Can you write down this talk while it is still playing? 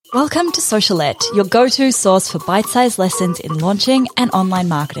Welcome to Socialette, your go-to source for bite-sized lessons in launching and online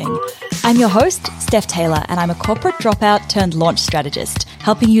marketing. I'm your host, Steph Taylor, and I'm a corporate dropout turned launch strategist,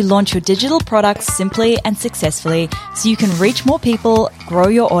 helping you launch your digital products simply and successfully so you can reach more people, grow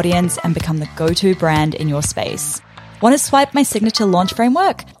your audience, and become the go-to brand in your space. Want to swipe my signature launch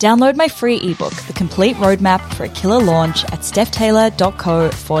framework? Download my free ebook, The Complete Roadmap for a Killer Launch at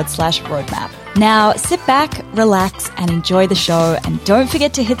stephtaylor.co/roadmap. Now, sit back, relax, and enjoy the show. And don't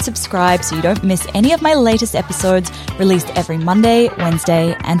forget to hit subscribe so you don't miss any of my latest episodes released every Monday,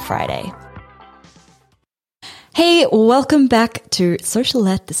 Wednesday, and Friday. Hey, welcome back to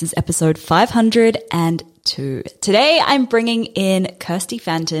Socialette. This is episode 502. Today, I'm bringing in Kirsty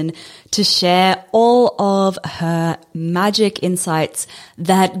Fanton to share all of her magic insights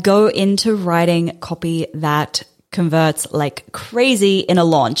that go into writing copy that converts like crazy in a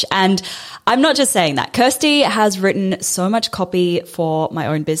launch. And I'm not just saying that. Kirsty has written so much copy for my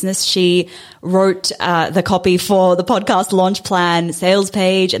own business. She wrote the copy for the podcast launch plan, sales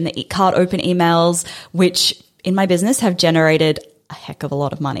page, and the cart open emails, which in my business have generated a heck of a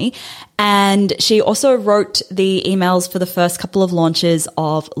lot of money. And she also wrote the emails for the first couple of launches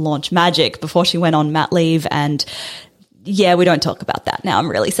of Launch Magic before she went on mat leave. And yeah, we don't talk about that now. I'm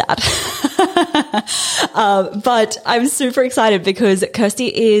really sad. But I'm super excited because Kirsty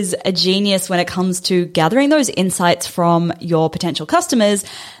is a genius when it comes to gathering those insights from your potential customers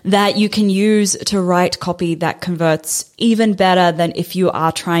that you can use to write copy that converts even better than if you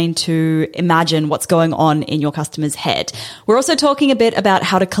are trying to imagine what's going on in your customer's head. We're also talking a bit about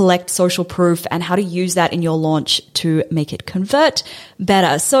how to collect social proof and how to use that in your launch to make it convert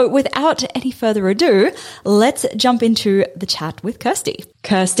better. So without any further ado, let's jump into the chat with Kirsty.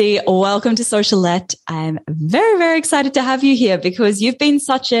 Kirsty, welcome to Socialette. I'm very, very excited to have you here because you've been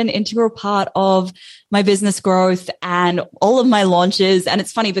such an integral part of my business growth and all of my launches. And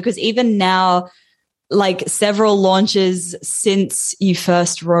it's funny because even now, like several launches since you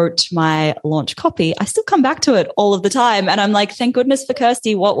first wrote my launch copy, I still come back to it all of the time. And I'm like, thank goodness for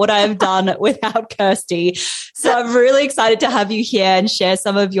Kirsty. What would I have done without Kirsty? So I'm really excited to have you here and share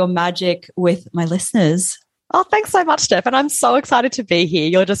some of your magic with my listeners. Oh, thanks so much, Steph. And I'm so excited to be here.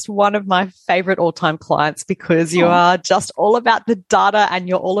 You're just one of my favorite all-time clients because you are just all about the data and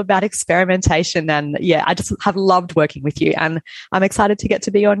you're all about experimentation. And yeah, I just have loved working with you and I'm excited to get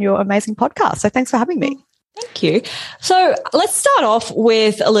to be on your amazing podcast. So thanks for having me. Thank you. So let's start off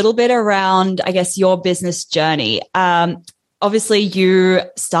with a little bit around, I guess, your business journey. Obviously, you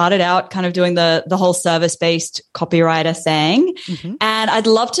started out kind of doing the whole service-based copywriter thing. Mm-hmm. And I'd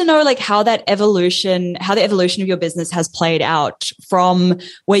love to know like how the evolution of your business has played out from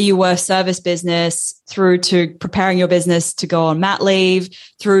where you were service business through to preparing your business to go on mat leave,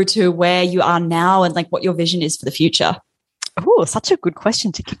 through to where you are now and like what your vision is for the future. Oh, such a good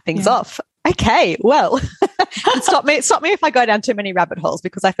question to kick things off. Okay, well, stop me if I go down too many rabbit holes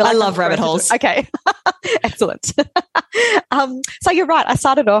because I feel like I love rabbit holes. Okay, excellent. So you're right. I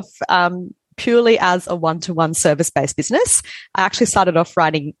started off purely as a one-to-one service-based business. I actually started off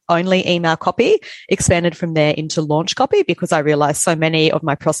writing only email copy, expanded from there into launch copy because I realized so many of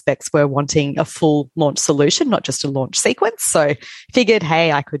my prospects were wanting a full launch solution, not just a launch sequence. So figured,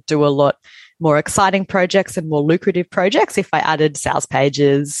 hey, I could do a lot more exciting projects and more lucrative projects if I added sales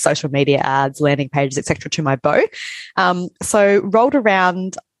pages, social media ads, landing pages, etc. to my bow. So rolled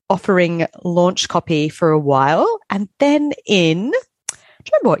around offering launch copy for a while. And then I don't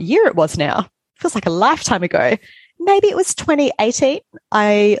remember what year it was now. It feels like a lifetime ago. Maybe it was 2018.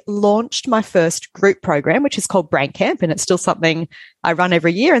 I launched my first group program, which is called Brain Camp. And it's still something I run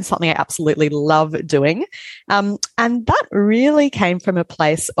every year and something I absolutely love doing. And that really came from a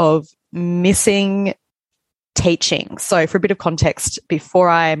place of missing teaching. So for a bit of context, before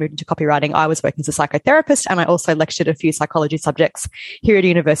I moved into copywriting, I was working as a psychotherapist and I also lectured a few psychology subjects here at a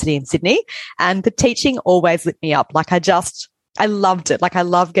university in Sydney. And the teaching always lit me up. Like I loved it. Like I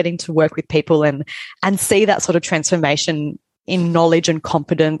love getting to work with people and see that sort of transformation in knowledge and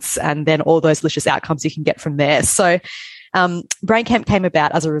competence and then all those delicious outcomes you can get from there. So Brain Camp came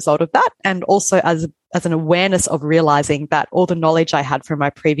about as a result of that and also as an awareness of realizing that all the knowledge I had from my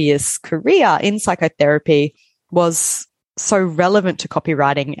previous career in psychotherapy was so relevant to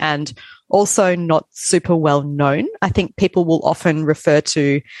copywriting and also not super well known. I think people will often refer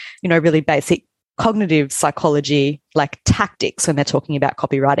to, really basic cognitive psychology like tactics when they're talking about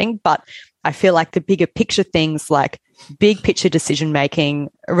copywriting, but I feel like the bigger picture things like big picture decision making,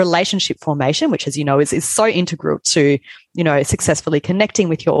 relationship formation, which, as you know, is so integral to, successfully connecting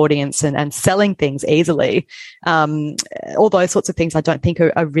with your audience and selling things easily. All those sorts of things I don't think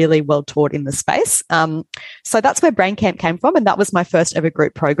are really well taught in the space. So that's where BrainCamp came from. And that was my first ever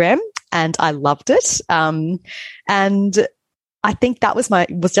group program. And I loved it. And I think that was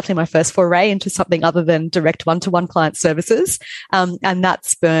definitely my first foray into something other than direct one-to-one client services. And that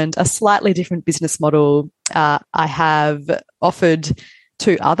spurned a slightly different business model. I have offered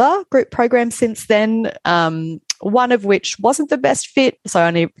 2 other group programs since then, one of which wasn't the best fit, so I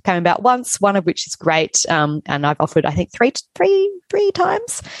only came about once, one of which is great. And I've offered, I think, three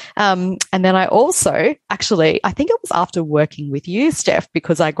times. And then I also, actually, I think it was after working with you, Steph,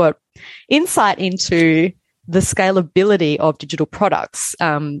 because I got insight into the scalability of digital products,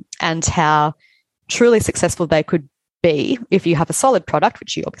 and how truly successful they could be if you have a solid product,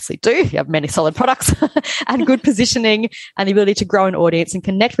 which you obviously do. You have many solid products and good positioning and the ability to grow an audience and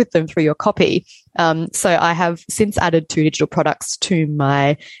connect with them through your copy. So I have since added 2 digital products to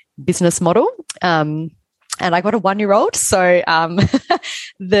my business model. And I got a 1-year-old. So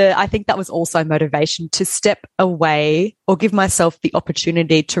I think that was also motivation to step away or give myself the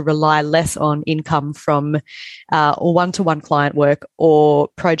opportunity to rely less on income from one-to-one client work or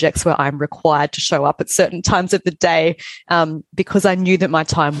projects where I'm required to show up at certain times of the day, because I knew that my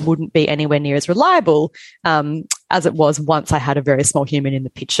time wouldn't be anywhere near as reliable as it was once I had a very small human in the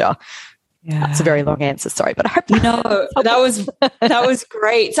picture. Yeah. That's a very long answer, sorry, but I hope that was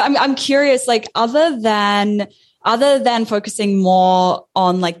great. So I'm curious, like, other than focusing more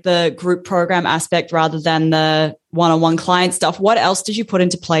on like the group program aspect rather than the one-on-one client stuff, what else did you put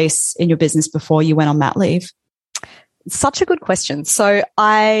into place in your business before you went on mat leave? Such a good question. So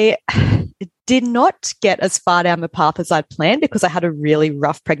I did not get as far down the path as I'd planned because I had a really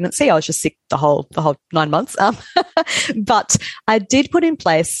rough pregnancy. I was just sick the whole 9 months. But I did put in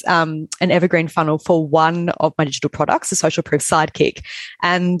place an evergreen funnel for one of my digital products, the Social Proof Sidekick.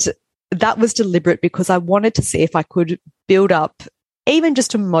 And that was deliberate because I wanted to see if I could build up even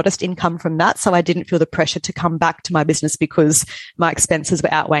just a modest income from that, so I didn't feel the pressure to come back to my business because my expenses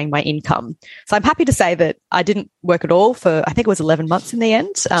were outweighing my income. So I'm happy to say that I didn't work at all for, I think it was 11 months in the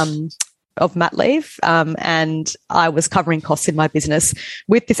end of mat leave, and I was covering costs in my business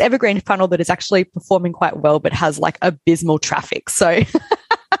with this evergreen funnel that is actually performing quite well but has like abysmal traffic. So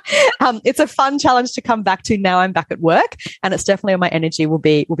it's a fun challenge to come back to now I'm back at work, and it's definitely where my energy will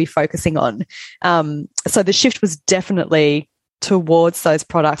be focusing on. So the shift was definitely towards those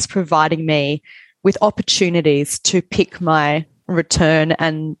products, providing me with opportunities to pick my return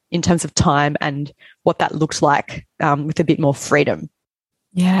and in terms of time and what that looked like with a bit more freedom.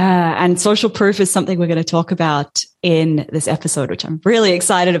 Yeah. And social proof is something we're going to talk about in this episode, which I'm really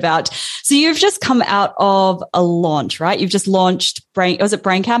excited about. So you've just come out of a launch, right? You've just launched was it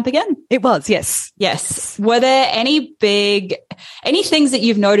BrainCamp again? It was, yes. Yes. Were there any things that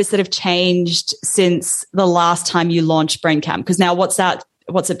you've noticed that have changed since the last time you launched BrainCamp? Because now what's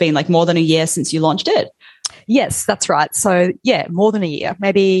it been, like more than a year since you launched it? Yes, that's right. So yeah, more than a year,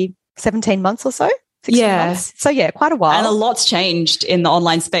 maybe 17 months or so. 16 months. So yeah, quite a while. And a lot's changed in the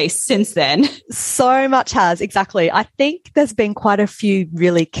online space since then. So much has, exactly. I think there's been quite a few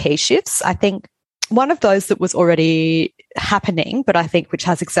really key shifts. I think one of those that was already happening, but I think which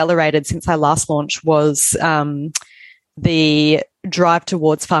has accelerated since I last launched was the drive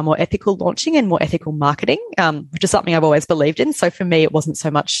towards far more ethical launching and more ethical marketing, which is something I've always believed in. So for me, it wasn't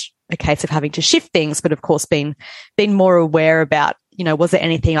so much a case of having to shift things, but of course being more aware about, was there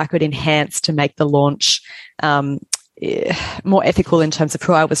anything I could enhance to make the launch more ethical in terms of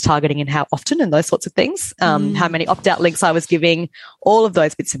who I was targeting and how often and those sorts of things, how many opt-out links I was giving, all of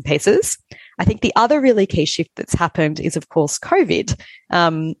those bits and pieces. I think the other really key shift that's happened is, of course, COVID,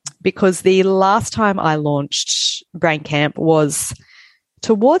 because the last time I launched BrainCamp was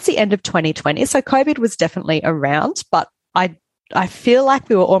towards the end of 2020. So COVID was definitely around, but I feel like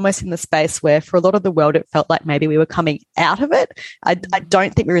we were almost in the space where for a lot of the world, it felt like maybe we were coming out of it. I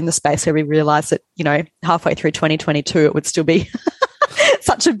don't think we were in the space where we realized that, halfway through 2022, it would still be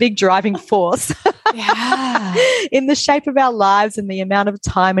such a big driving force in the shape of our lives and the amount of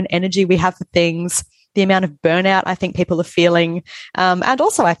time and energy we have for things, the amount of burnout I think people are feeling, and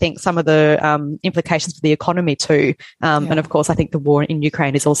also I think some of the implications for the economy too. And of course, I think the war in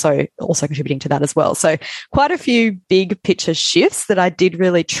Ukraine is also contributing to that as well. So quite a few big picture shifts that I did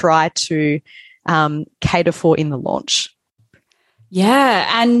really try to cater for in the launch.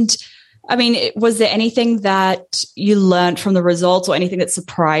 Yeah. And I mean, was there anything that you learned from the results or anything that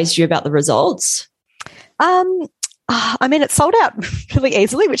surprised you about the results? I mean, it sold out really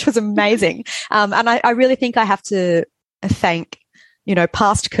easily, which was amazing. And I really think I have to thank,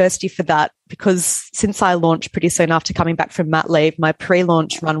 past Kirsty for that, because since I launched pretty soon after coming back from mat leave, my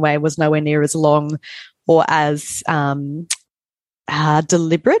pre-launch runway was nowhere near as long or as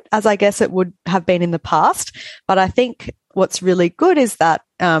deliberate as I guess it would have been in the past. But I think what's really good is that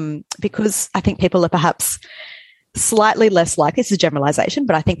because I think people are perhaps slightly less likely, this is a generalization,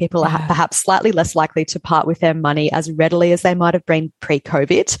 but I think people are perhaps slightly less likely to part with their money as readily as they might have been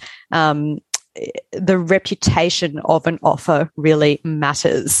pre-COVID. The reputation of an offer really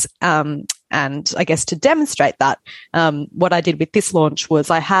matters. And I guess to demonstrate that, what I did with this launch was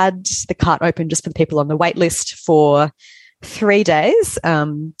I had the cart open just for the people on the wait list for 3 days.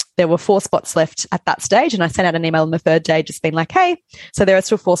 There were 4 spots left at that stage, and I sent out an email on the 3rd day just being like, hey, so there are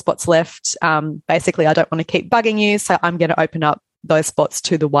still 4 spots left. Basically, I don't want to keep bugging you, so I'm going to open up those spots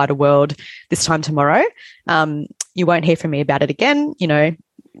to the wider world this time tomorrow. You won't hear from me about it again.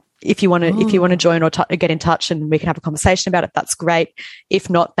 If you want to join or get in touch and we can have a conversation about it, that's great. If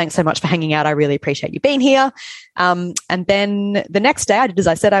not, thanks so much for hanging out. I really appreciate you being here. And then the next day I did as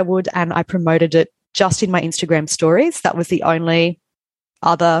I said I would, and I promoted it just in my Instagram stories. That was the only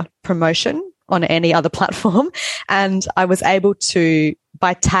other promotion on any other platform. And I was able to,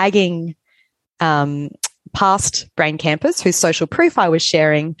 by tagging past brain campers whose social proof I was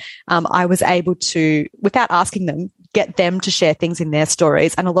sharing, I was able to, without asking them, get them to share things in their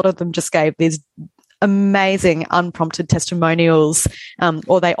stories. And a lot of them just gave these amazing unprompted testimonials,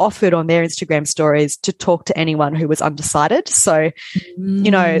 or they offered on their Instagram stories to talk to anyone who was undecided. So,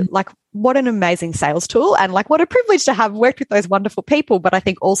 what an amazing sales tool, and what a privilege to have worked with those wonderful people. But I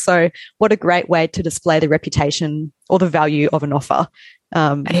think also what a great way to display the reputation or the value of an offer.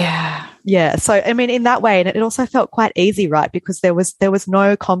 Yeah. So, I mean, in that way, and it also felt quite easy, right? Because there was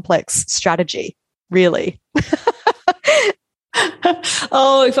no complex strategy, really.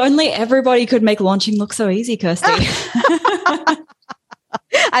 Oh, if only everybody could make launching look so easy, Kirsty.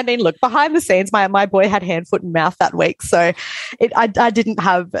 I mean, look, behind the scenes, my boy had hand, foot, and mouth that week, so I didn't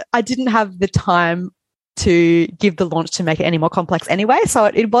have the time to give the launch to make it any more complex anyway. So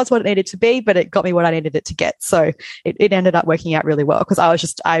it was what it needed to be, but it got me what I needed it to get. So it ended up working out really well, because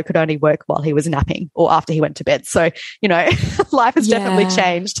I could only work while he was napping or after he went to bed. So life has definitely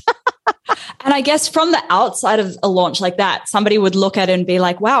changed. And I guess from the outside of a launch like that, somebody would look at it and be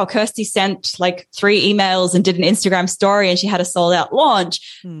like, wow, Kirsty sent 3 emails and did an Instagram story and she had a sold out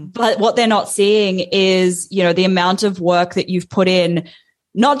launch. But what they're not seeing is, the amount of work that you've put in,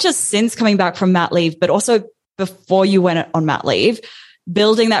 not just since coming back from mat leave, but also before you went on mat leave,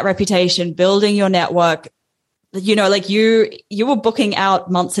 building that reputation, building your network. You were booking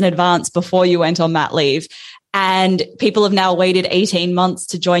out months in advance before you went on mat leave. And people have now waited 18 months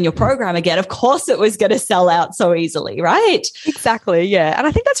to join your program again. Of course it was going to sell out so easily, right? Exactly, yeah. And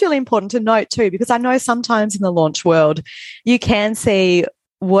I think that's really important to note too, because I know sometimes in the launch world, you can see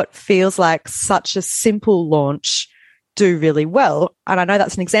what feels like such a simple launch do really well. And I know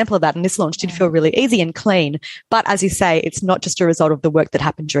that's an example of that. And this launch did feel really easy and clean. But as you say, it's not just a result of the work that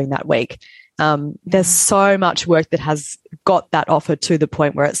happened during that week. There's so much work that has got that offer to the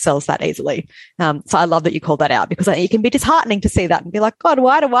point where it sells that easily. So I love that you called that out, because it can be disheartening to see that and be like, God,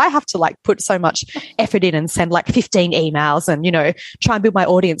 why do I have to put so much effort in and send 15 emails and, try and build my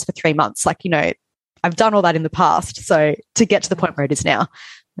audience for 3 months? I've done all that in the past. So to get to the point where it is now.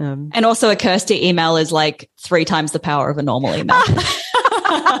 And also a Kirsty email is 3 times the power of a normal email.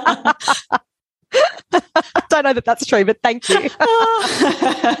 Don't know that that's true, but thank you.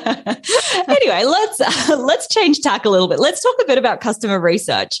 Anyway, let's change tack a little bit. Let's talk a bit about customer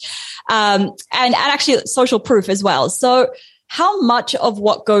research, and actually social proof as well. So how much of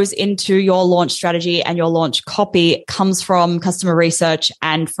what goes into your launch strategy and your launch copy comes from customer research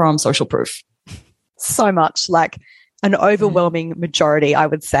and from social proof? So much, an overwhelming majority, I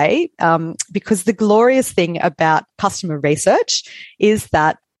would say, because the glorious thing about customer research is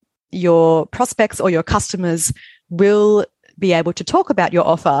that your prospects or your customers will be able to talk about your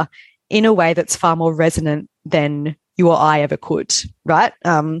offer in a way that's far more resonant than you or I ever could, right?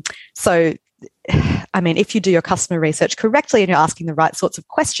 So, I mean, if you do your customer research correctly and you're asking the right sorts of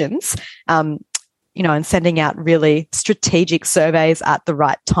questions, and sending out really strategic surveys at the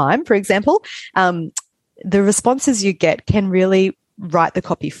right time, for example, the responses you get can really write the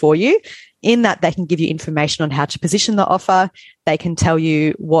copy for you, in that they can give you information on how to position the offer. They can tell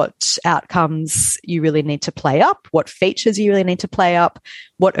you what outcomes you really need to play up, what features you really need to play up,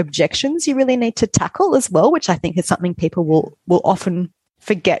 what objections you really need to tackle as well, which I think is something people will often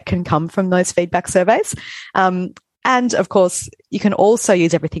forget can come from those feedback surveys. And of course, you can also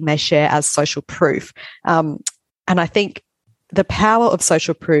use everything they share as social proof. And I think the power of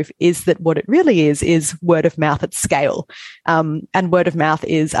social proof is that what it really is word of mouth at scale. And word of mouth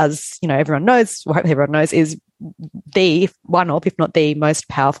is, as you know, everyone knows, or hopefully everyone knows, is the one of, if not the most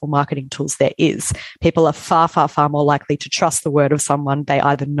powerful marketing tools there is. People are far, far, far more likely to trust the word of someone they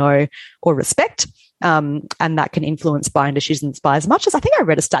either know or respect. And that can influence buying decisions by as much as, I think I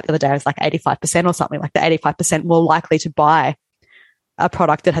read a stat the other day, it was like 85% or something, like the 85% more likely to buy a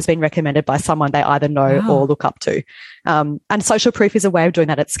product that has been recommended by someone they either know or look up to. And social proof is a way of doing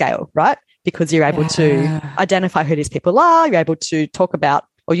that at scale, right? Because you're able to identify who these people are, you're able to talk about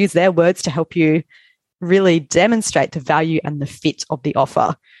or use their words to help you really demonstrate the value and the fit of the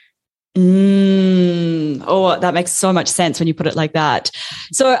offer. Oh, that makes so much sense when you put it like that.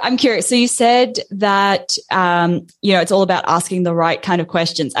 So I'm curious. So you said that, it's all about asking the right kind of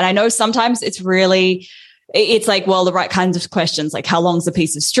questions. And I know sometimes it's like, well, the right kinds of questions, like how long's a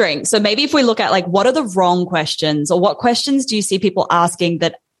piece of string? So maybe if we look at like, what are the wrong questions, or what questions do you see people asking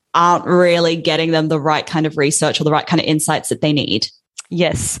that aren't really getting them the right kind of research or the right kind of insights that they need?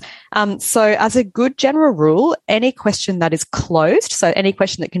 Yes. So as a good general rule, any question that is closed, so any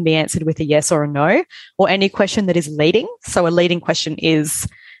question that can be answered with a yes or a no, or any question that is leading. So a leading question is,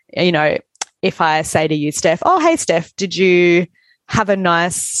 if I say to you, Steph, oh, hey, Steph, did you have a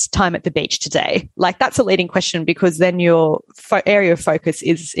nice time at the beach today? Like, that's a leading question, because then your area of focus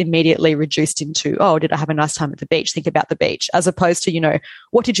is immediately reduced into, oh, did I have a nice time at the beach? Think about the beach, as opposed to,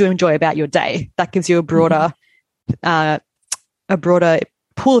 what did you enjoy about your day? That gives you a broader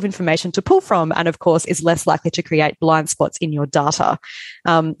pool of information to pull from, and of course is less likely to create blind spots in your data.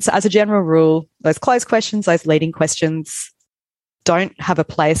 So as a general rule, those closed questions, those leading questions don't have a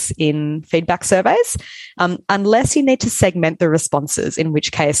place in feedback surveys, unless you need to segment the responses, in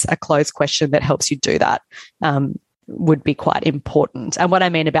which case a closed question that helps you do that would be quite important. And what I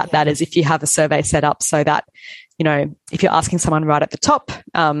mean about that is, if you have a survey set up so that, if you're asking someone right at the top,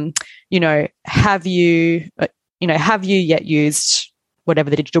 have you yet used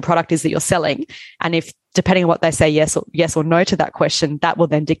whatever the digital product is that you're selling? And if, depending on what they say, yes or no to that question, that will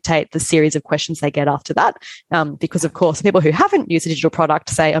then dictate the series of questions they get after that. Because of course, people who haven't used a digital product,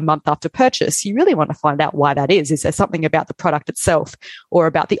 say a month after purchase, you really want to find out why that is. Is there something about the product itself or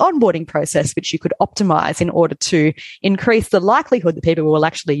about the onboarding process which you could optimize in order to increase the likelihood that people will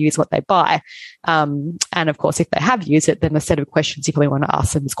actually use what they buy? And of course, if they have used it, then the set of questions you probably want to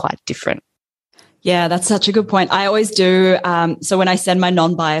ask them is quite different. Yeah, that's such a good point. I always do. So when I send my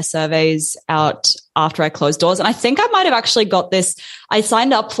non-buyer surveys out after I close doors, and I think I might have actually got this, I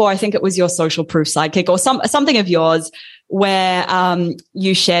signed up for, I think it was your Social Proof Sidekick or something of yours, where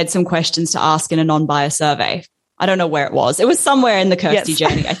you shared some questions to ask in a non-buyer survey. I don't know where it was. It was somewhere in the Kirsty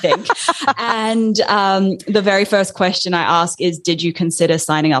journey, I think. And the very first question I ask is, did you consider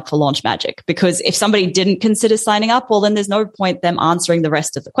signing up for Launch Magic? Because if somebody didn't consider signing up, well, then there's no point them answering the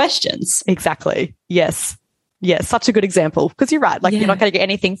rest of the questions. Exactly. Yes. Yes. Such a good example. Because you're right. Like, you're not going to get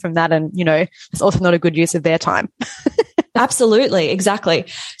anything from that. And, it's also not a good use of their time. Absolutely. Exactly.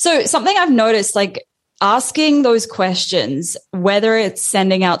 So something I've noticed, like, asking those questions, whether it's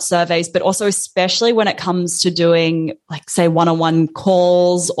sending out surveys, but also especially when it comes to doing, like, say, one-on-one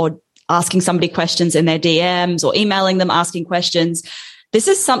calls or asking somebody questions in their DMs or emailing them asking questions. This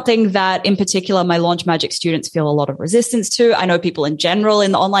is something that in particular my Launch Magic students feel a lot of resistance to. I know people in general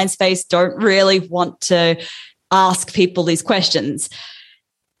in the online space don't really want to ask people these questions.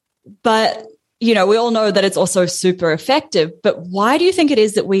 But we all know that it's also super effective. But why do you think it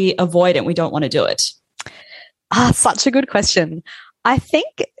is that we avoid it and we don't want to do it? Such a good question. I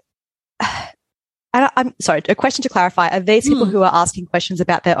think, and I'm sorry, a question to clarify. Are these people who are asking questions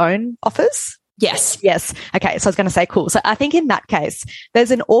about their own offers? Yes. Yes. Okay. So I was going to say, cool. So I think in that case,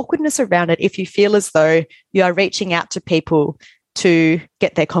 there's an awkwardness around it if you feel as though you are reaching out to people to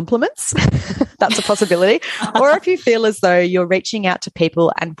get their compliments. That's a possibility. Or if you feel as though you're reaching out to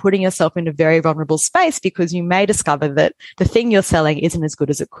people and putting yourself in a very vulnerable space because you may discover that the thing you're selling isn't as good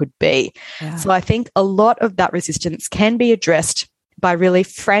as it could be. Yeah. So I think a lot of that resistance can be addressed by really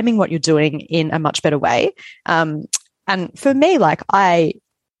framing what you're doing in a much better way. And for me, like, I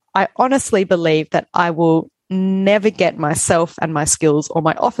honestly believe that I will never get myself and my skills or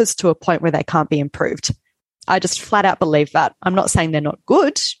my offers to a point where they can't be improved. I just flat out believe that. I'm not saying they're not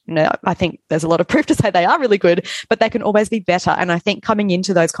good. I think there's a lot of proof to say they are really good, but they can always be better. And I think coming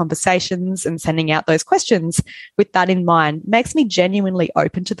into those conversations and sending out those questions with that in mind makes me genuinely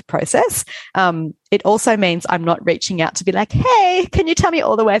open to the process. It also means I'm not reaching out to be like, hey, can you tell me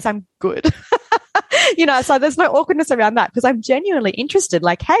all the ways I'm good? So there's no awkwardness around that because I'm genuinely interested.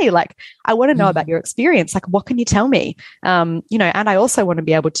 Like, hey, like, I want to know about your experience. Like, what can you tell me? And I also want to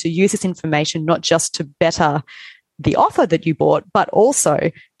be able to use this information not just to better the offer that you bought, but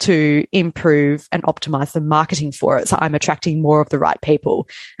also to improve and optimize the marketing for it. So I'm attracting more of the right people.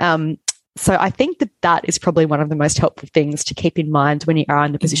 So I think that is probably one of the most helpful things to keep in mind when you are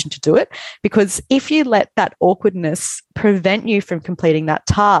in the position to do it, because if you let that awkwardness prevent you from completing that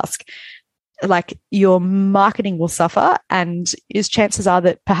task, like your marketing will suffer, and chances are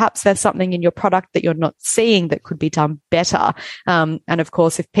that perhaps there's something in your product that you're not seeing that could be done better. And of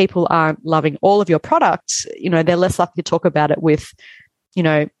course, if people aren't loving all of your product, they're less likely to talk about it with,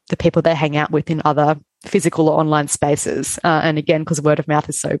 the people they hang out with in other physical or online spaces. And again, because word of mouth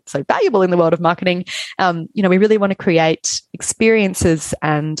is so valuable in the world of marketing, we really want to create experiences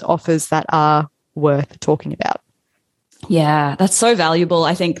and offers that are worth talking about. Yeah, that's so valuable.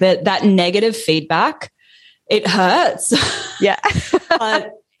 I think that negative feedback, it hurts. Yeah.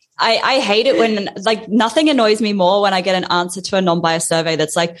 But I hate it when, like, nothing annoys me more when I get an answer to a non-biased survey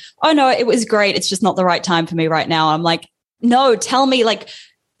that's like, oh no, it was great, it's just not the right time for me right now. I'm like, no, tell me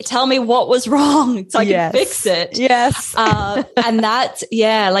what was wrong so I can fix it. Yes. And that,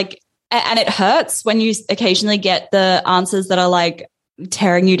 and it hurts when you occasionally get the answers that are like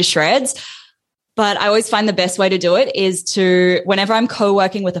tearing you to shreds. But I always find the best way to do it is to, whenever I'm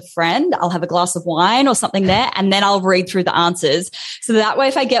co-working with a friend, I'll have a glass of wine or something there, and then I'll read through the answers. So that way,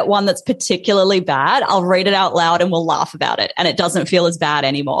 if I get one that's particularly bad, I'll read it out loud and we'll laugh about it, and it doesn't feel as bad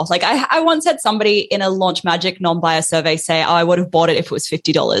anymore. Like I once had somebody in a Launch Magic non-bias survey say, oh, I would have bought it if it was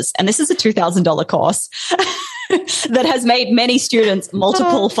 $50. And this is a $2,000 course. That has made many students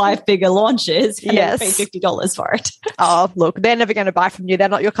multiple 5-figure launches, and they pay $50 for it. Oh, look, they're never going to buy from you. They're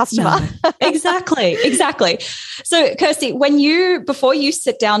not your customer. No. Exactly. So, Kirsty, before you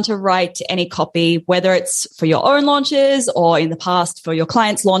sit down to write any copy, whether it's for your own launches or in the past for your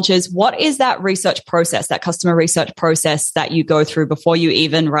clients' launches, what is that research process, that customer research process that you go through before you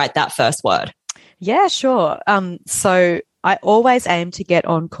even write that first word? Yeah, sure. So I always aim to get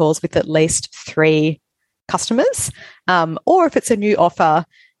on calls with at least 3 customers, or if it's a new offer,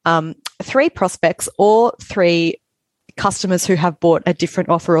 3 prospects or 3 customers who have bought a different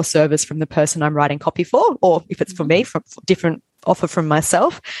offer or service from the person I'm writing copy for, or if it's for me, from different offer from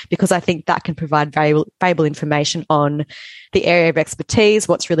myself, because I think that can provide valuable information on the area of expertise,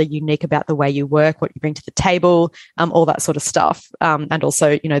 what's really unique about the way you work, what you bring to the table, all that sort of stuff. And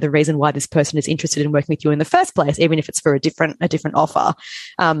also, the reason why this person is interested in working with you in the first place, even if it's for a different offer.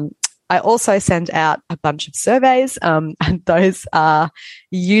 I also send out a bunch of surveys, and those are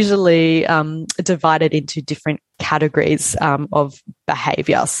usually divided into different categories of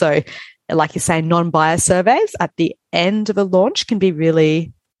behavior. So, like you say, non-bias surveys at the end of a launch can be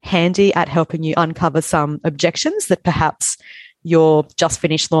really handy at helping you uncover some objections that perhaps your just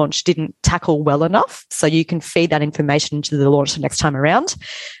finished launch didn't tackle well enough. So you can feed that information into the launch the next time around.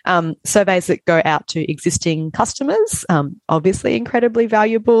 Surveys that go out to existing customers, obviously incredibly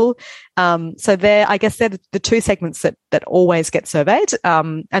valuable. So they're the 2 segments that always get surveyed.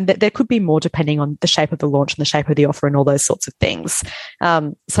 And there could be more depending on the shape of the launch and the shape of the offer and all those sorts of things.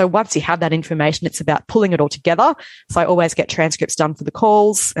 So once you have that information, it's about pulling it all together. So I always get transcripts done for the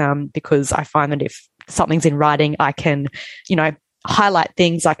calls, because I find that if something's in writing, I can, highlight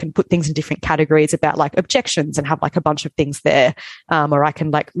things. I can put things in different categories about like objections and have like a bunch of things there. Or I can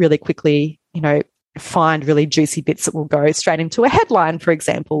like really quickly, find really juicy bits that will go straight into a headline, for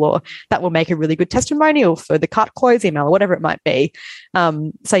example, or that will make a really good testimonial for the cut close email or whatever it might be.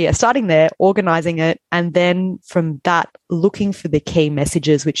 Starting there, organizing it, and then from that, looking for the key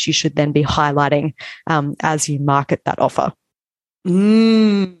messages, which you should then be highlighting as you market that offer.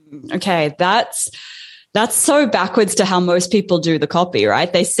 Okay, that's so backwards to how most people do the copy,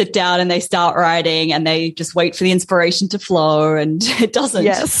 right? They sit down and they start writing and they just wait for the inspiration to flow, and it doesn't.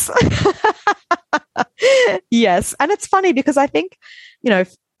 Yes. Yes. And it's funny because I think,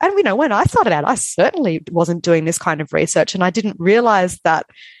 when I started out, I certainly wasn't doing this kind of research, and I didn't realize that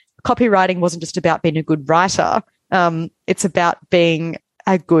copywriting wasn't just about being a good writer. It's about being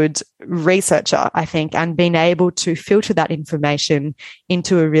a good researcher, I think, and being able to filter that information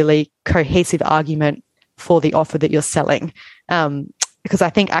into a really cohesive argument for the offer that you're selling. Because I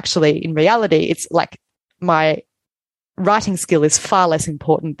think actually in reality, it's like my writing skill is far less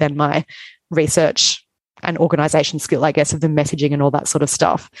important than my research and organization skill, I guess, of the messaging and all that sort of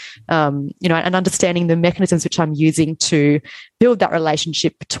stuff. And understanding the mechanisms which I'm using to build that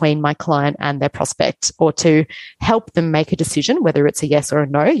relationship between my client and their prospect, or to help them make a decision, whether it's a yes or a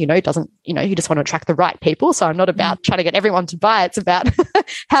no. You just want to attract the right people. So I'm not about trying to get everyone to buy. It's about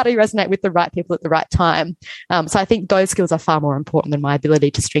How do you resonate with the right people at the right time? So I think those skills are far more important than my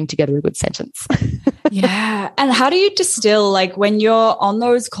ability to string together a good sentence. Yeah. And how do you distill, like when you're on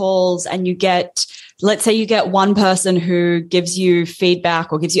those calls and you get, let's say you get one person who gives you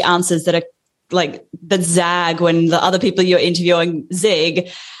feedback or gives you answers that are like that zag when the other people you're interviewing zig.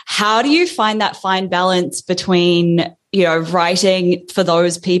 How do you find that fine balance between, writing for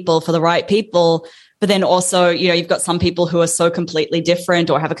those people, for the right people, but then also, you've got some people who are so completely different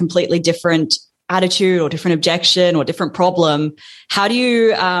or have a completely different attitude or different objection or different problem. How do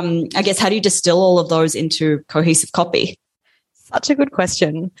you, how do you distill all of those into cohesive copy? Such a good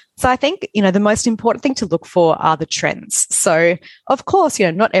question. So I think, the most important thing to look for are the trends. So of course,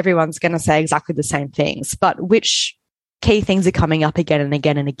 not everyone's going to say exactly the same things, but which key things are coming up again and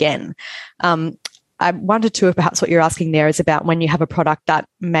again and again. I wondered too, if perhaps what you're asking there is about when you have a product that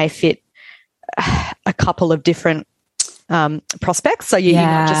may fit a couple of different prospects. So you're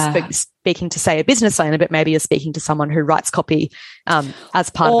not just speaking to, say, a business owner, but maybe you're speaking to someone who writes copy as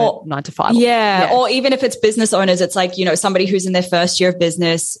part of a 9 to 5. Yeah. Or even if it's business owners, it's like, somebody who's in their first year of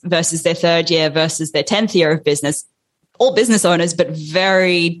business versus their third year versus their 10th year of business. All business owners, but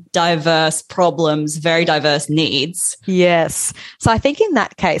very diverse problems, very diverse needs. Yes. So I think in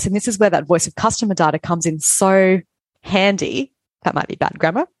that case, and this is where that voice of customer data comes in so handy. That might be bad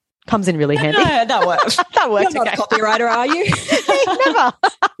grammar. Comes in really handy. No, that works. That works. You're not a copywriter, are you?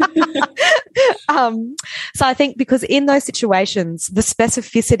 Never. So I think because in those situations, the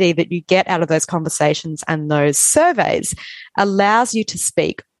specificity that you get out of those conversations and those surveys allows you to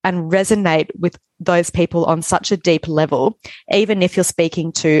speak and resonate with those people on such a deep level, even if you're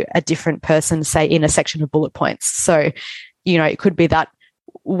speaking to a different person, say in a section of bullet points. So, it could be that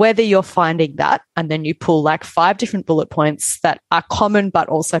whether you're finding that and then you pull like 5 different bullet points that are common but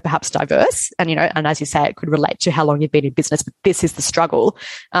also perhaps diverse, and and as you say, it could relate to how long you've been in business, but this is the struggle.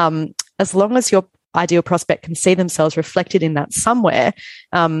 As long as your ideal prospect can see themselves reflected in that somewhere,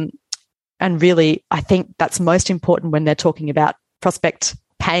 and really I think that's most important when they're talking about prospect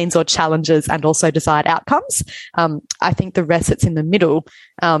pains or challenges and also desired outcomes. I think the rest that's in the middle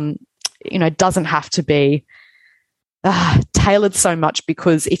doesn't have to be tailored so much,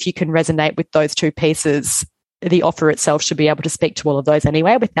 because if you can resonate with those 2 pieces, the offer itself should be able to speak to all of those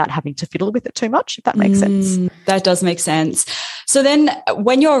anyway without having to fiddle with it too much, if that makes sense. That does make sense. So then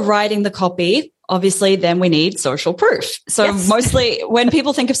when you're writing the copy, obviously then we need social proof. So yes. Mostly when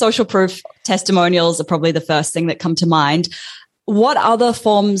people think of social proof, testimonials are probably the first thing that come to mind. What other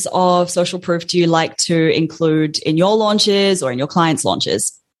forms of social proof do you like to include in your launches or in your clients'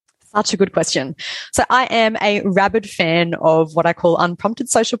 launches? Such a good question. So I am a rabid fan of what I call unprompted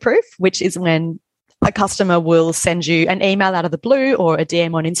social proof, which is when a customer will send you an email out of the blue or a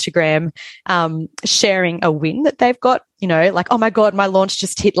DM on Instagram, sharing a win that they've got, like, oh my God, my launch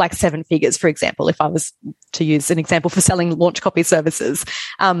just hit like 7 figures, for example, if I was to use an example for selling launch copy services.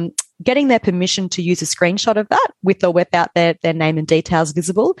 Getting their permission to use a screenshot of that with or without their name and details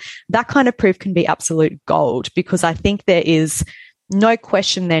visible, that kind of proof can be absolute gold, because I think there is no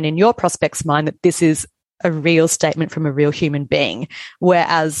question then in your prospect's mind that this is a real statement from a real human being.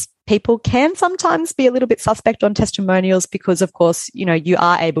 Whereas people can sometimes be a little bit suspect on testimonials because, of course, you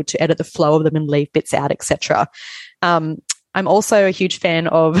are able to edit the flow of them and leave bits out, etc. I'm also a huge fan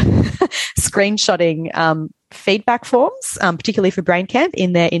of screenshotting feedback forms, particularly for BrainCamp,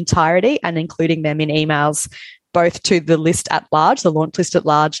 in their entirety and including them in emails, both to the list at large, the launch list at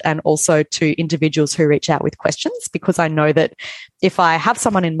large, and also to individuals who reach out with questions, because I know that if I have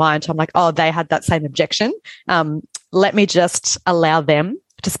someone in mind, I'm like, oh, they had that same objection. Let me just allow them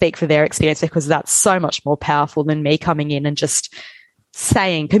to speak for their experience, because that's so much more powerful than me coming in and just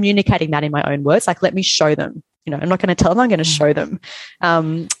communicating that in my own words. Like, let me show them. I'm not going to tell them, I'm going to show them.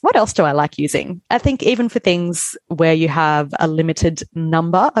 What else do I like using? I think even for things where you have a limited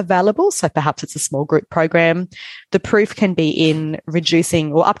number available, so perhaps it's a small group program, the proof can be in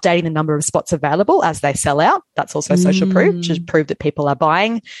reducing or updating the number of spots available as they sell out. That's also social proof, to prove that people are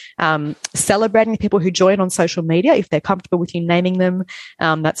buying. Celebrating the people who join on social media, if they're comfortable with you naming them.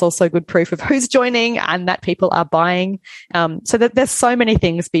 That's also good proof of who's joining and that people are buying. So that there's so many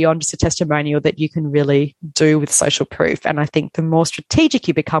things beyond just a testimonial that you can really do with social proof. And I think the more strategic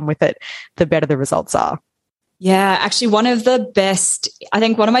you become with it, the better the results are. Yeah, actually one of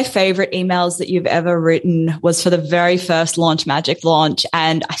my favorite emails that you've ever written was for the very first Launch Magic launch.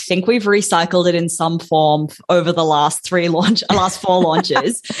 And I think we've recycled it in some form over the last 4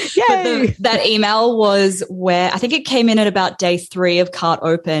 launches. Yay! But that email was where I think it came in at about day 3 of Cart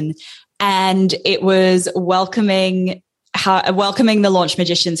Open, and it was welcoming welcoming the Launch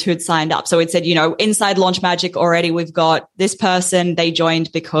Magicians who'd signed up. So it said, inside Launch Magic already, we've got this person, they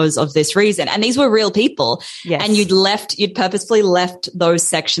joined because of this reason. And these were real people. Yes. And you'd purposefully left those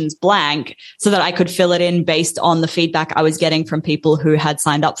sections blank so that I could fill it in based on the feedback I was getting from people who had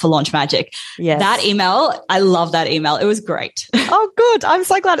signed up for Launch Magic. Yes. That email, I love that email. It was great. Oh, good. I'm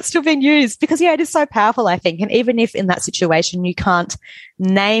so glad it's still being used because, it is so powerful, I think. And even if in that situation you can't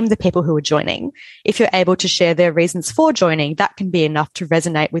name the people who are joining, if you're able to share their reasons for joining, that can be enough to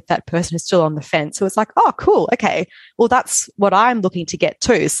resonate with that person who's still on the fence. So it's like, oh, cool. Okay. Well, that's what I'm looking to get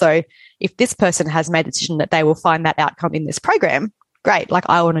to. So if this person has made a decision that they will find that outcome in this program, great. Like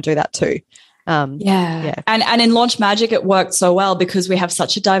I want to do that too. Yeah. And in Launch Magic, it worked so well because we have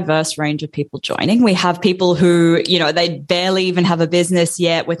such a diverse range of people joining. We have people who, they barely even have a business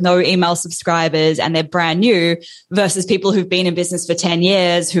yet with no email subscribers and they're brand new versus people who've been in business for 10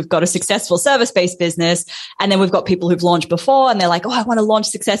 years, who've got a successful service-based business. And then we've got people who've launched before and they're like, oh, I want to launch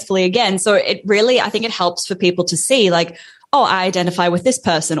successfully again. So it really, I think it helps for people to see like, oh, I identify with this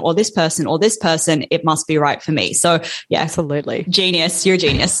person or this person or this person. It must be right for me. So yeah, absolutely. Genius. You're a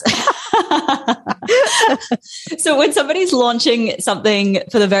genius. So when somebody's launching something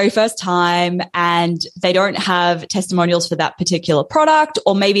for the very first time and they don't have testimonials for that particular product,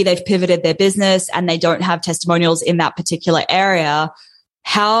 or maybe they've pivoted their business and they don't have testimonials in that particular area,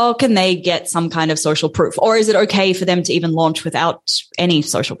 how can they get some kind of social proof? Or is it okay for them to even launch without any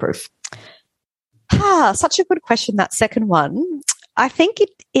social proof? Such a good question, that second one. I think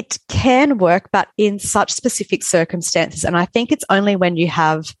it can work, but in such specific circumstances. And I think it's only when you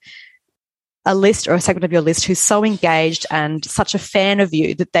have a list or a segment of your list who's so engaged and such a fan of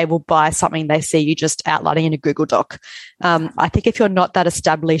you that they will buy something they see you just outlining in a Google Doc. I think if you're not that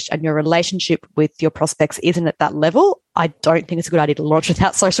established and your relationship with your prospects isn't at that level, I don't think it's a good idea to launch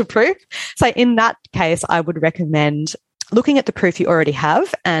without social proof. So in that case, I would recommend looking at the proof you already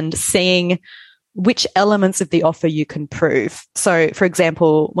have and seeing which elements of the offer you can prove. So, for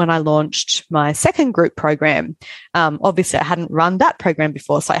example, when I launched my second group program, obviously I hadn't run that program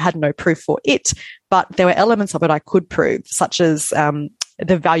before, so I had no proof for it, but there were elements of it I could prove, such as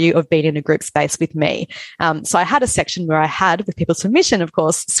the value of being in a group space with me. So I had a section where I had, with people's permission, of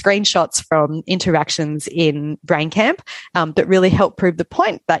course, screenshots from interactions in BrainCamp that really help prove the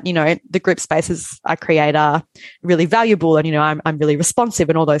point that, the group spaces I create are really valuable and, I'm really responsive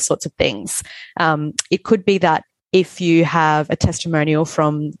and all those sorts of things. It could be that if you have a testimonial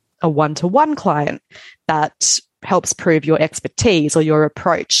from a one-to-one client that helps prove your expertise or your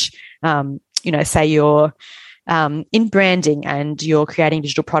approach, say you're in branding and you're creating a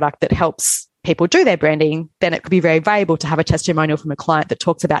digital product that helps people do their branding, then it could be very valuable to have a testimonial from a client that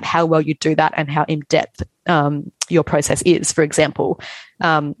talks about how well you do that and how in-depth your process is, for example.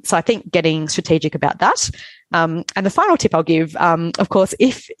 So I think getting strategic about that. And the final tip I'll give, of course,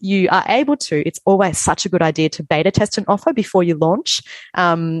 if you are able to, it's always such a good idea to beta test an offer before you launch,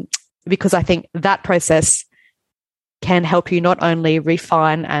 because I think that process can help you not only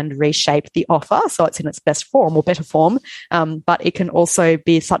refine and reshape the offer so it's in its best form or better form, but it can also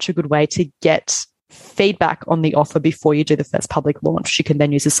be such a good way to get feedback on the offer before you do the first public launch. You can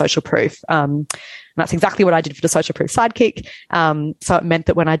then use as social proof. And that's exactly what I did for the Social Proof Sidekick. So it meant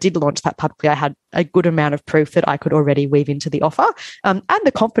that when I did launch that publicly, I had a good amount of proof that I could already weave into the offer, and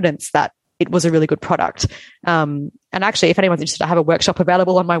the confidence that it was a really good product. And actually, if anyone's interested, I have a workshop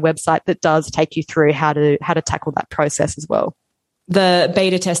available on my website that does take you through how to tackle that process as well. The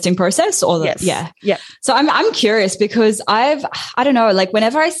beta testing process, or yes. Yeah. So I'm curious because I don't know, like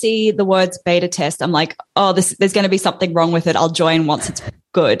whenever I see the words beta test, I'm like, oh, there's going to be something wrong with it. I'll join once it's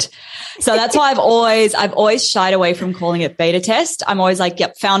good. So that's why I've always shied away from calling it beta test. I'm always like,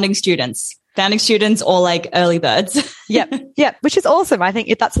 yep, founding students or like early birds. Yep, which is awesome. I think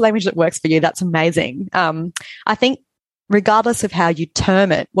if that's a language that works for you, that's amazing. I think regardless of how you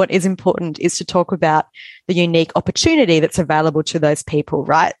term it, what is important is to talk about the unique opportunity that's available to those people,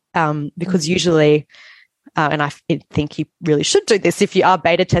 right? Because usually, and I think you really should do this if you are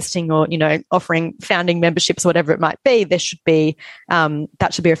beta testing or, offering founding memberships or whatever it might be, there should be, that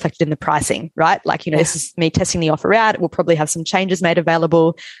should be reflected in the pricing, right? Like, This is me testing the offer out. It will probably have some changes made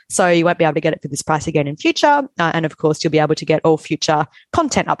available. So you won't be able to get it for this price again in future. And of course, you'll be able to get all future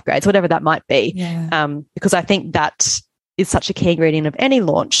content upgrades, whatever that might be. Yeah. Because I think that is such a key ingredient of any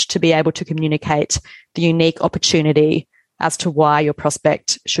launch, to be able to communicate the unique opportunity as to why your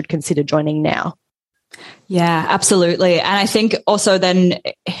prospect should consider joining now. Yeah, absolutely. And I think also then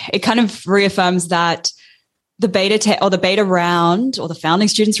it kind of reaffirms that the beta round or the founding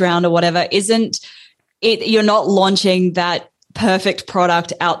students round or whatever you're not launching that perfect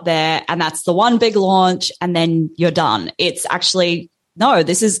product out there and that's the one big launch and then you're done. It's actually, no,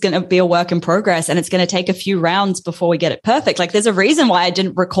 this is going to be a work in progress and it's going to take a few rounds before we get it perfect. Like there's a reason why I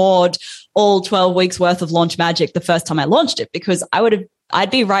didn't record all 12 weeks worth of Launch Magic the first time I launched it, because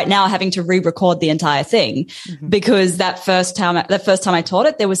I'd be right now having to re-record the entire thing because that first time I taught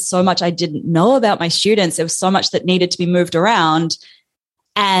it, there was so much I didn't know about my students. There was so much that needed to be moved around.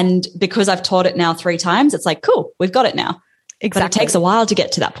 And because I've taught it now 3 times, it's like, cool, we've got it now. Exactly. But it takes a while to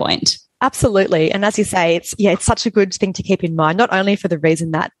get to that point. Absolutely. And as you say, it's such a good thing to keep in mind, not only for the reason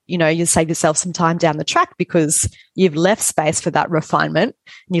that, you save yourself some time down the track because you've left space for that refinement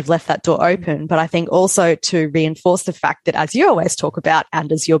and you've left that door open, but I think also to reinforce the fact that, as you always talk about,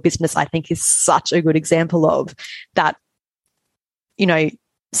 and as your business, I think, is such a good example of that,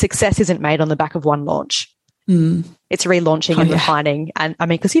 success isn't made on the back of one launch. It's relaunching and refining. And I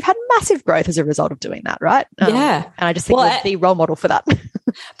mean, because you've had massive growth as a result of doing that, right? Yeah. And I just think you're the role model for that.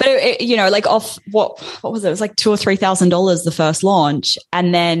 But like off what was it? It was like $2,000 or $3,000 the first launch.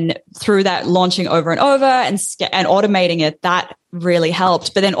 And then through that launching over and over and automating it, that really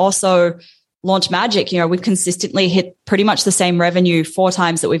helped. But then also Launch Magic, we've consistently hit pretty much the same revenue 4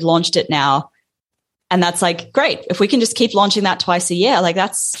 times that we've launched it now. And that's like, great. If we can just keep launching that twice a year, like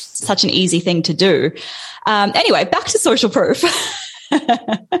that's such an easy thing to do. Anyway, back to Social Proof.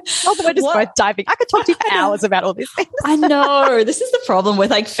 We're just both diving. I could talk to you for hours about all these things. I know. This is the problem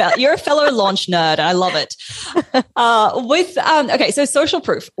with you're a fellow launch nerd. And I love it. So Social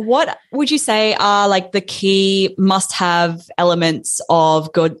Proof, what would you say are like the key must-have elements of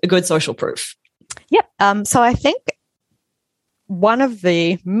a good social proof? Yep. So I think one of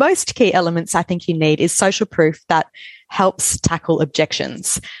the most key elements I think you need is social proof that helps tackle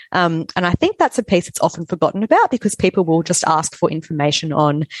objections. And I think that's a piece that's often forgotten about because people will just ask for information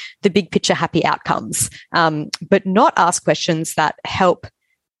on the big picture happy outcomes, but not ask questions that help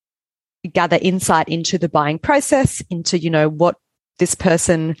gather insight into the buying process, into, what this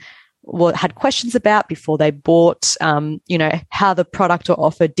person had questions about before they bought, how the product or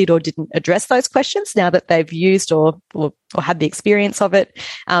offer did or didn't address those questions now that they've used or had the experience of it.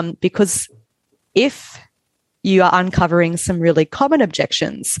 Because if you are uncovering some really common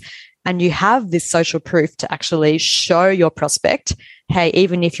objections and you have this social proof to actually show your prospect, hey,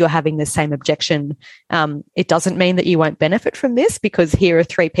 even if you're having the same objection, it doesn't mean that you won't benefit from this because here are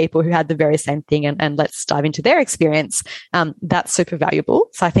 3 people who had the very same thing and let's dive into their experience. That's super valuable.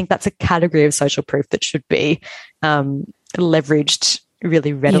 So I think that's a category of social proof that should be leveraged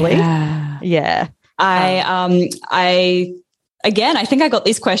really readily. Yeah. Again, I think I got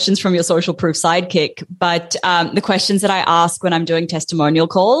these questions from your Social Proof sidekick, but the questions that I ask when I'm doing testimonial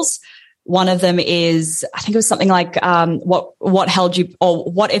calls, one of them is, I think it was something like, what held you, or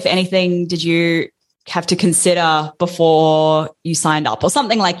what, if anything, did you have to consider before you signed up, or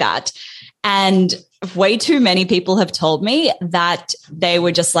something like that. And way too many people have told me that they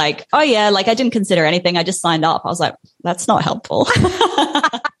were just like, oh yeah, like I didn't consider anything. I just signed up. I was like, that's not helpful.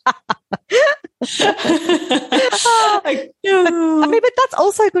 But that's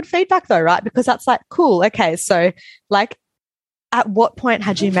also good feedback though, right? Because that's like, cool. Okay. So like, at what point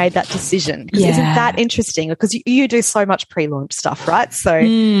had you made that decision? Because isn't that interesting? Because you do so much pre-launch stuff, right? So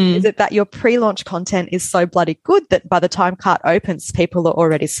is it that your pre-launch content is so bloody good that by the time cart opens, people are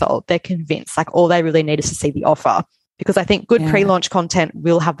already sold? They're convinced. Like all they really need is to see the offer. Because I think good pre-launch content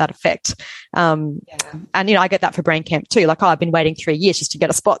will have that effect. And, I get that for Brain Camp too. Like, I've been waiting 3 years just to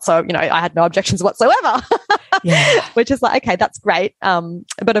get a spot. So, I had no objections whatsoever, which is like, okay, that's great.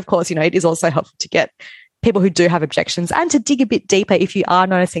 But of course, it is also helpful to get people who do have objections and to dig a bit deeper if you are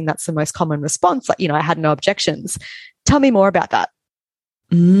noticing that's the most common response. Like, I had no objections. Tell me more about that.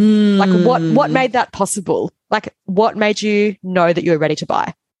 Like what made that possible? Like what made you know that you were ready to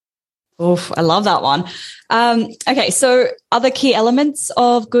buy? Oof, I love that one. Okay, so other key elements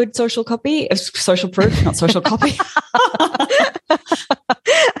of good social copy, social proof, not social copy.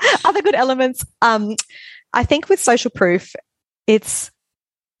 Other good elements. I think with social proof, it's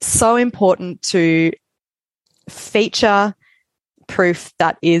so important to feature proof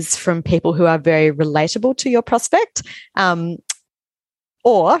that is from people who are very relatable to your prospect,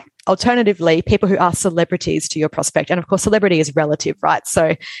 or alternatively, people who are celebrities to your prospect. And of course, celebrity is relative, right?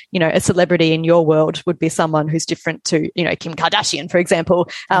 So, a celebrity in your world would be someone who's different to, Kim Kardashian, for example,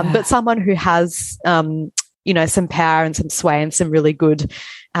 but someone who has, some power and some sway and some really good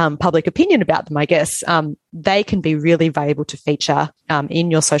public opinion about them, I guess. They can be really valuable to feature in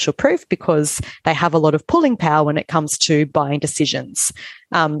your social proof because they have a lot of pulling power when it comes to buying decisions.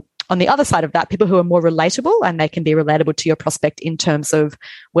 on the other side of that, people who are more relatable, and they can be relatable to your prospect in terms of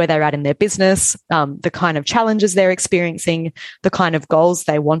where they're at in their business, the kind of challenges they're experiencing, the kind of goals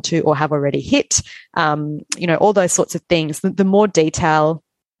they want to or have already hit, all those sorts of things. The more detail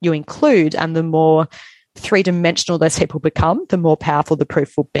you include and the more three-dimensional those people become, the more powerful the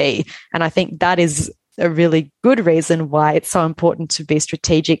proof will be. And I think that is a really good reason why it's so important to be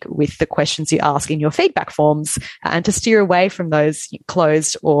strategic with the questions you ask in your feedback forms and to steer away from those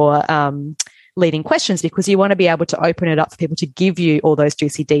closed or leading questions, because you want to be able to open it up for people to give you all those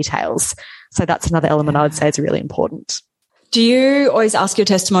juicy details. So that's another element I would say is really important. Do you always ask your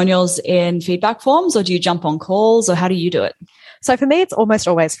testimonials in feedback forms, or do you jump on calls, or how do you do it? So for me, it's almost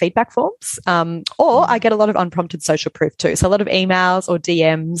always feedback forms, or I get a lot of unprompted social proof too. So a lot of emails or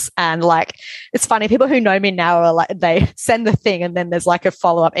DMs, and it's funny, people who know me now are they send the thing and then there's a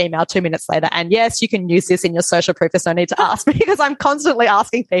follow-up email 2 minutes later. And yes, you can use this in your social proof. There's no need to ask, because I'm constantly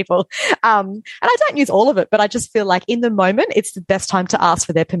asking people. And I don't use all of it, but I just feel like in the moment, it's the best time to ask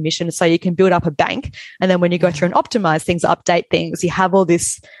for their permission so you can build up a bank. And then when you go through and optimize things, update things, you have all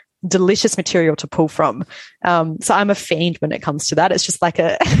this delicious material to pull from. So I'm a fiend when it comes to that. It's just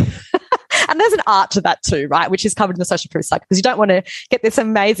and there's an art to that too, right? Which is covered in the social proof side, because you don't want to get this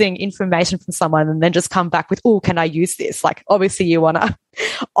amazing information from someone and then just come back with, oh, can I use this? Obviously you want to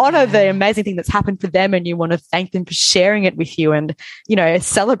honor the amazing thing that's happened for them, and you want to thank them for sharing it with you and,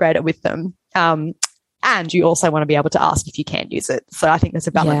 celebrate it with them. And you also want to be able to ask if you can use it. So I think there's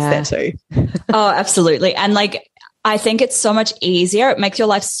a balance there too. Oh, absolutely. And I think it's so much easier. It makes your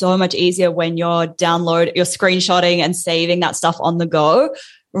life so much easier when you're screenshotting and saving that stuff on the go,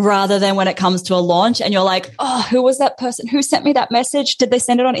 rather than when it comes to a launch and you're like, oh, who was that person? Who sent me that message? Did they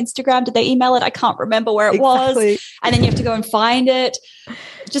send it on Instagram? Did they email it? I can't remember where it was. And then you have to go and find it.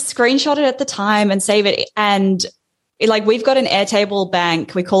 Just screenshot it at the time and save it. And we've got an Airtable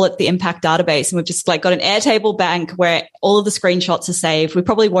bank. We call it the Impact Database. And we've just got an Airtable bank where all of the screenshots are saved. We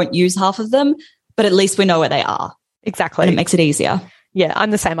probably won't use half of them, but at least we know where they are. Exactly. And it makes it easier. Yeah,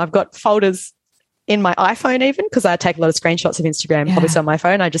 I'm the same. I've got folders in my iPhone even, because I take a lot of screenshots of Instagram, obviously on my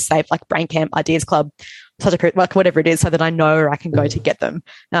phone. I just save Brain Camp, Ideas Club, whatever it is, so that I know where I can go to get them.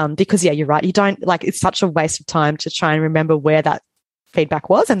 Because you're right. You don't it's such a waste of time to try and remember where that feedback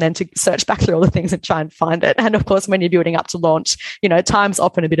was and then to search back through all the things and try and find it. And of course, when you're building up to launch, time's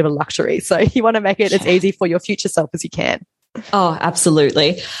often a bit of a luxury. So you want to make it as easy for your future self as you can. Oh,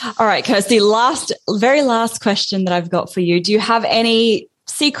 absolutely. All right, Kirsty, very last question that I've got for you. Do you have any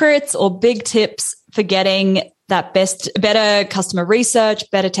secrets or big tips for getting that better customer research,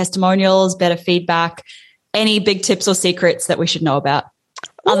 better testimonials, better feedback? Any big tips or secrets that we should know about?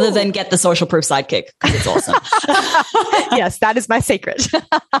 Ooh. Other than get the social proof sidekick, because it's awesome. Yes, that is my secret.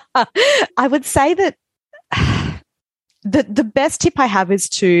 I would say that the best tip I have is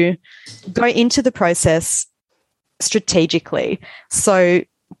to go into the process strategically. So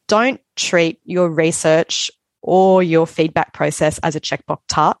don't treat your research or your feedback process as a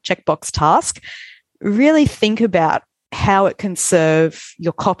checkbox task. Really think about how it can serve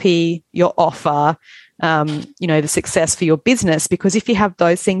your copy, your offer, the success for your business. Because if you have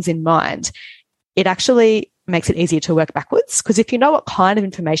those things in mind, it actually makes it easier to work backwards. Because if you know what kind of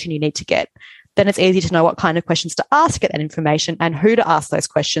information you need to get, then it's easy to know what kind of questions to ask to get that information and who to ask those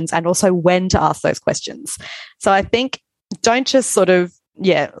questions and also when to ask those questions. So I think don't just sort of,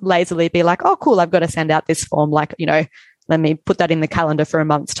 lazily be like, oh, cool, I've got to send out this form. Let me put that in the calendar for a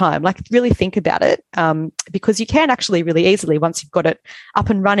month's time. Really think about it, because you can actually really easily, once you've got it up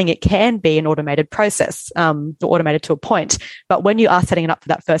and running, it can be an automated process, or automated to a point. But when you are setting it up for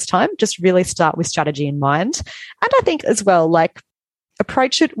that first time, just really start with strategy in mind. And I think as well,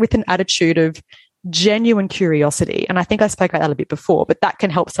 approach it with an attitude of genuine curiosity. And I think I spoke about that a bit before, but that can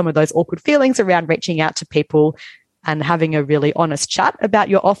help some of those awkward feelings around reaching out to people and having a really honest chat about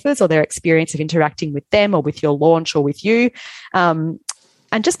your offers or their experience of interacting with them or with your launch or with you. And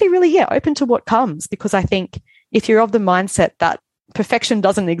just be really, open to what comes, because I think if you're of the mindset that perfection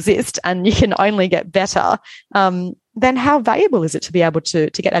doesn't exist and you can only get better, then how valuable is it to be able to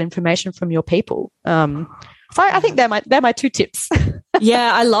get that information from your people? So I think they're my 2 tips.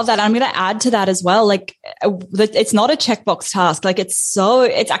 Yeah, I love that. I'm going to add to that as well. It's not a checkbox task.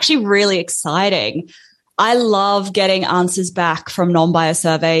 It's actually really exciting. I love getting answers back from non-buyer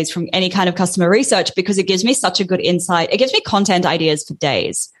surveys, from any kind of customer research, because it gives me such a good insight. It gives me content ideas for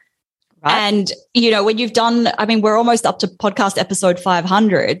days. Right. And, when you've done, we're almost up to podcast episode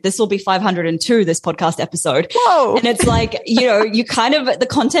 500. This will be 502, this podcast episode. Whoa. And it's like, you kind of, the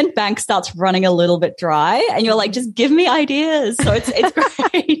content bank starts running a little bit dry and you're like, just give me ideas. So it's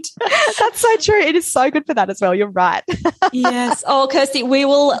great. That's so true. It is so good for that as well. You're right. Yes. Oh, Kirsty, we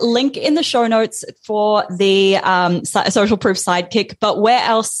will link in the show notes for the Social Proof Sidekick, but where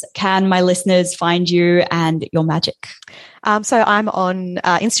else can my listeners find you and your magic? So I'm on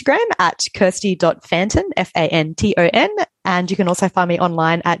Instagram at kirsty.fanton, Fanton, and you can also find me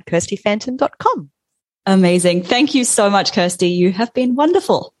online at kirstyfanton.com. Amazing. Thank you so much, Kirsty. You have been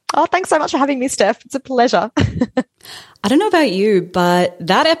wonderful. Oh, thanks so much for having me, Steph. It's a pleasure. I don't know about you, but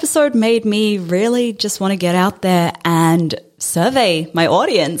that episode made me really just want to get out there and survey my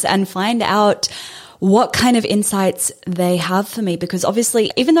audience and find out what kind of insights they have for me. Because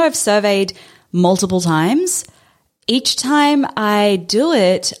obviously, even though I've surveyed multiple times, each time I do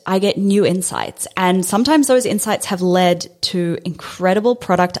it, I get new insights. And sometimes those insights have led to incredible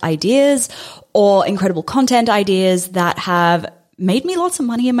product ideas or incredible content ideas that have made me lots of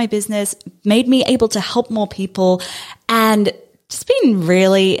money in my business, made me able to help more people, and just been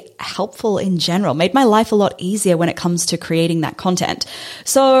really helpful in general, made my life a lot easier when it comes to creating that content.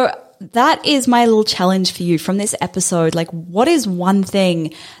 So that is my little challenge for you from this episode. Like, what is one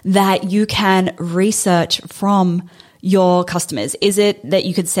thing that you can research from your customers? Is it that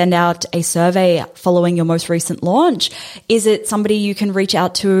you could send out a survey following your most recent launch? Is it somebody you can reach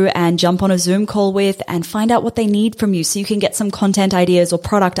out to and jump on a Zoom call with and find out what they need from you so you can get some content ideas or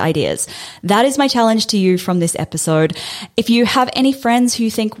product ideas? That is my challenge to you from this episode. If you have any friends who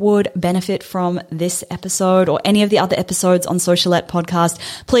you think would benefit from this episode or any of the other episodes on Socialette Podcast,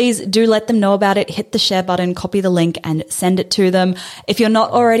 please do let them know about it. Hit the share button, copy the link and send it to them. If you're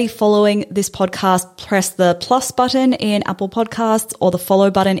not already following this podcast, press the plus button in Apple Podcasts or the follow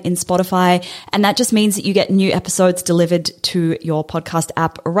button in Spotify. And that just means that you get new episodes delivered to your podcast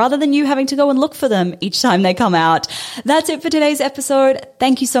app rather than you having to go and look for them each time they come out. That's it for today's episode.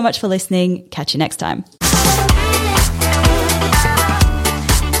 Thank you so much for listening. Catch you next time.